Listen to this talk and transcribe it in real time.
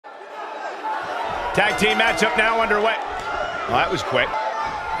Tag team matchup now underway. Well, that was quick.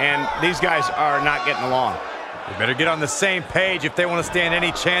 And these guys are not getting along. They better get on the same page if they want to stand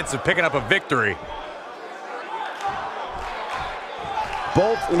any chance of picking up a victory.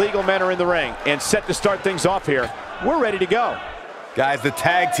 Both legal men are in the ring and set to start things off here. We're ready to go. Guys, the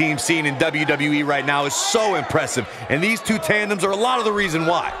tag team scene in WWE right now is so impressive, and these two tandems are a lot of the reason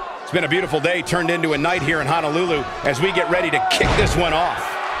why. It's been a beautiful day turned into a night here in Honolulu as we get ready to kick this one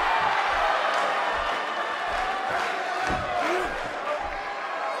off.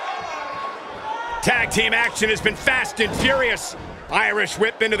 Tag team action has been fast and furious. Irish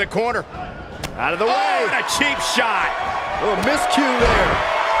whip into the corner. Out of the way. Oh, and a cheap shot. Oh, miscue there.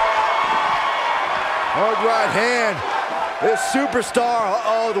 Hard right hand. This superstar,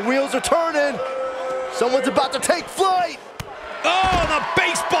 uh-oh, the wheels are turning. Someone's about to take flight. Oh, the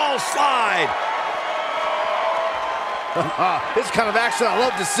baseball slide. This kind of action I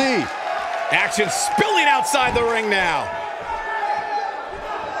love to see. Action spilling outside the ring now.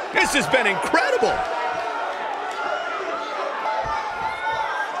 This has been incredible.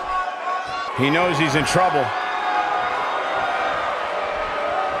 He knows he's in trouble.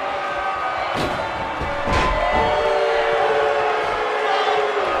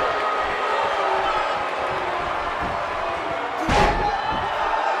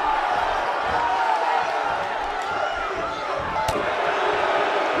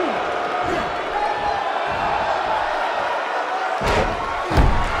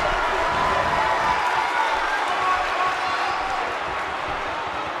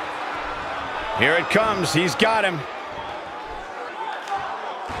 Here it comes. He's got him.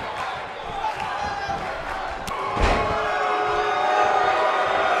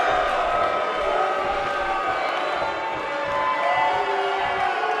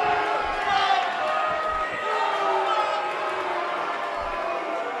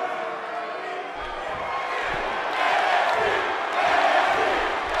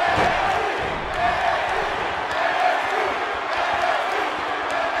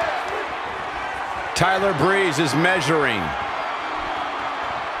 Tyler Breeze is measuring.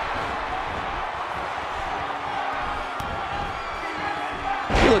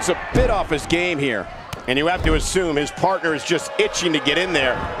 He looks a bit off his game here. And you have to assume his partner is just itching to get in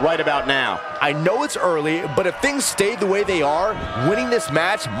there right about now. I know it's early, but if things stay the way they are, winning this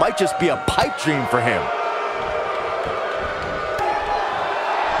match might just be a pipe dream for him.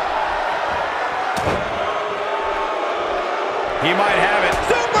 He might have it.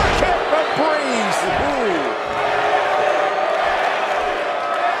 Super kick from Breeze. Ooh.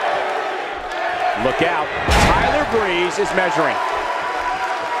 Look out. Tyler Breeze is measuring.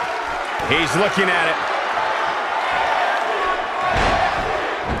 He's looking at it.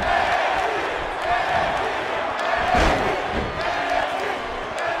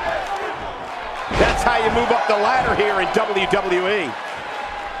 That's how you move up the ladder here in WWE.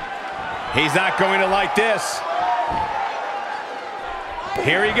 He's not going to like this.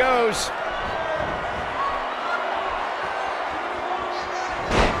 Here he goes.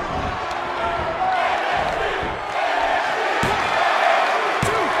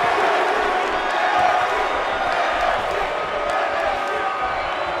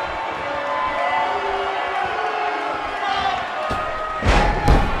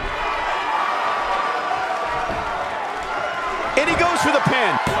 And he goes for the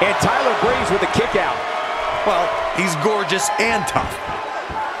pin. And Tyler Breeze with the kick out. Well, he's gorgeous and tough.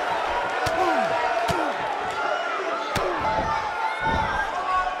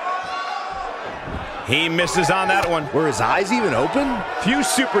 He misses on that one. Were his eyes even open? Few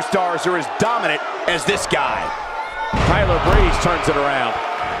superstars are as dominant as this guy. Tyler Breeze turns it around.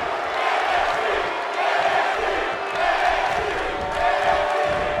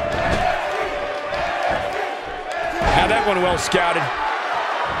 Had that one well scouted.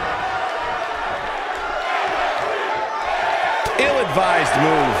 Ill-advised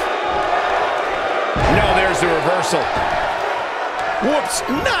move. No, there's the reversal. Whoops,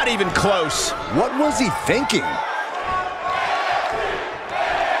 not even close. What was he thinking?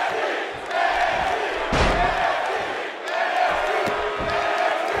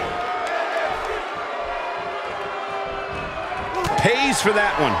 Pays for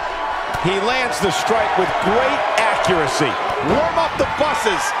that one. He lands the strike with great accuracy. Warm up the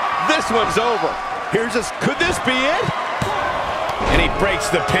buses. This one's over. Could this be it? And he breaks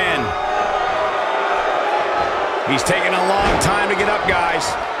the pin. He's taking a long time to get up, guys.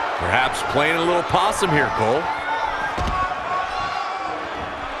 Perhaps playing a little possum here, Cole.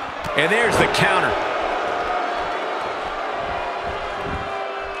 And there's the counter.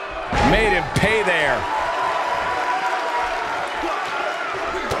 Made him pay there.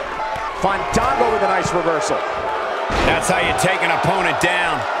 Fandango with a nice reversal. That's how you take an opponent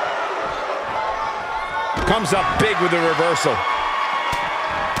down. Comes up big with the reversal.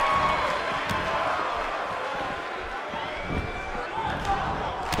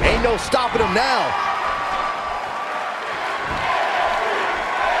 Ain't no stopping him now.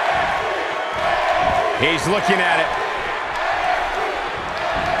 He's looking at it.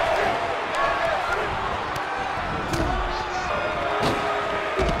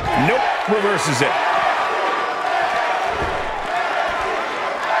 Nope, reverses it.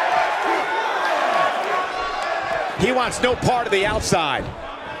 He wants no part of the outside.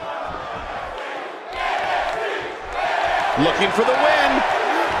 Looking for the win.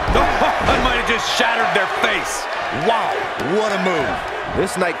 I might have just shattered their face. Wow, what a move.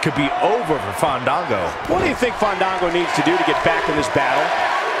 This night could be over for Fandango. What do you think Fandango needs to do to get back in this battle?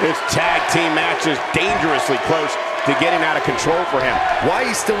 This tag team match is dangerously close to getting out of control for him. Why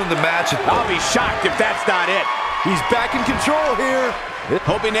he's still in the match? I'll be shocked if that's not it. He's back in control here.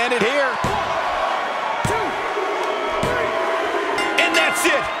 Hoping to end it here. And that's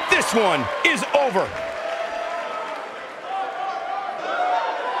it. This one is over.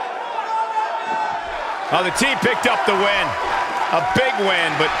 Oh, the team picked up the win. A big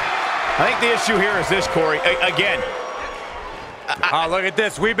win, but I think the issue here is this, Corey. Again. Oh, look at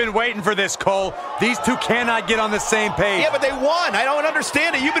this. We've been waiting for this, Cole. These two cannot get on the same page. Yeah, but they won. I don't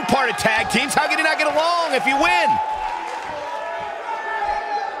understand it. You've been part of tag teams. How can you not get along if you win?